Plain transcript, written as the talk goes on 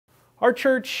Our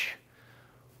church,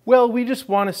 well, we just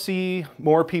want to see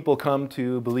more people come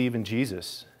to believe in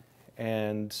Jesus.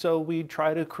 And so we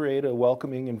try to create a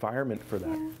welcoming environment for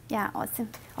that. Yeah, awesome.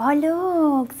 Oh,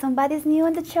 look, somebody's new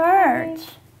in the church.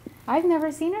 I've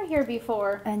never seen her here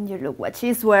before. And you look what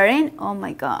she's wearing. Oh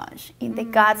my gosh, in the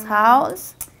God's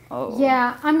house. Oh.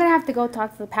 Yeah, I'm going to have to go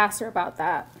talk to the pastor about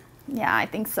that. Yeah, I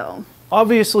think so.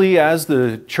 Obviously, as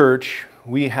the church,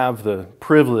 we have the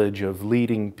privilege of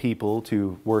leading people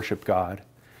to worship God.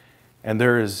 And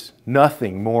there is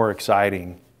nothing more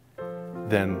exciting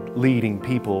than leading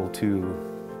people to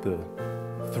the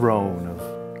throne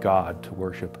of God to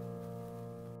worship.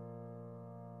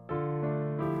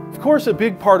 Of course, a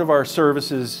big part of our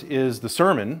services is the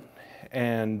sermon,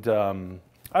 and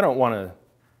I don't want to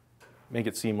make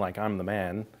it seem like I'm the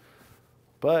man,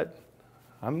 but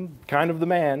I'm kind of the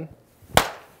man.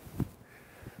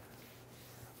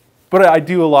 But I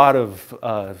do a lot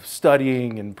of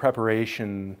studying and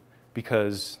preparation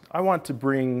because I want to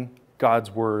bring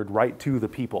God's word right to the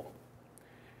people.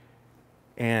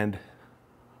 And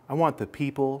I want the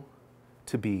people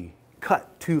to be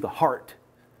cut to the heart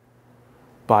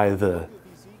by the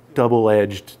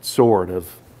double-edged sword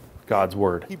of God's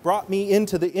word. He brought me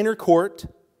into the inner court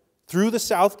through the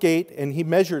south gate, and he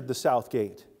measured the south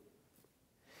gate.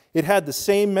 It had the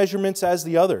same measurements as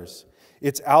the others.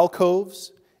 Its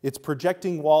alcoves, its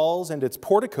projecting walls, and its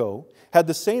portico had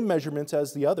the same measurements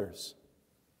as the others.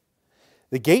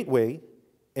 The gateway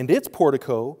and its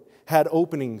portico had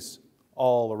openings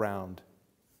all around.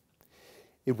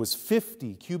 It was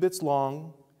 50 cubits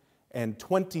long and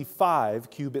 25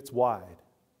 cubits wide.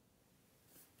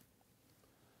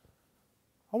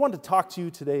 I want to talk to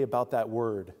you today about that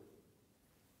word,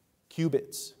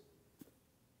 cubits.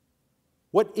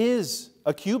 What is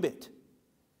a cubit?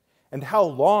 And how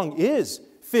long is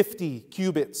 50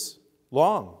 cubits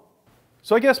long?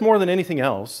 So I guess more than anything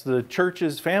else, the church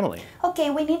is family.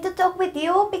 Okay, we need to talk with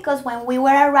you because when we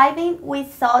were arriving, we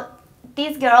saw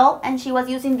this girl and she was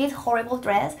using this horrible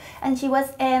dress and she was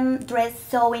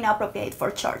dressed so inappropriate for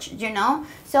church, you know?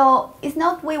 So it's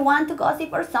not we want to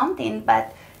gossip or something,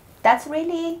 but that's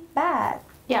really bad.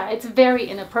 Yeah, it's very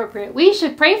inappropriate. We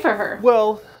should pray for her.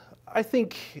 Well, I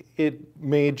think it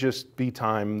may just be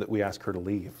time that we ask her to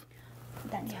leave.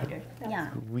 That's better.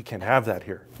 Yeah. We can't have that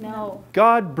here. No.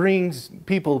 God brings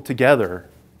people together,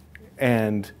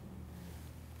 and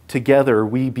together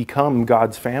we become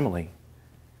God's family,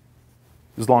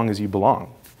 as long as you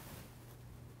belong.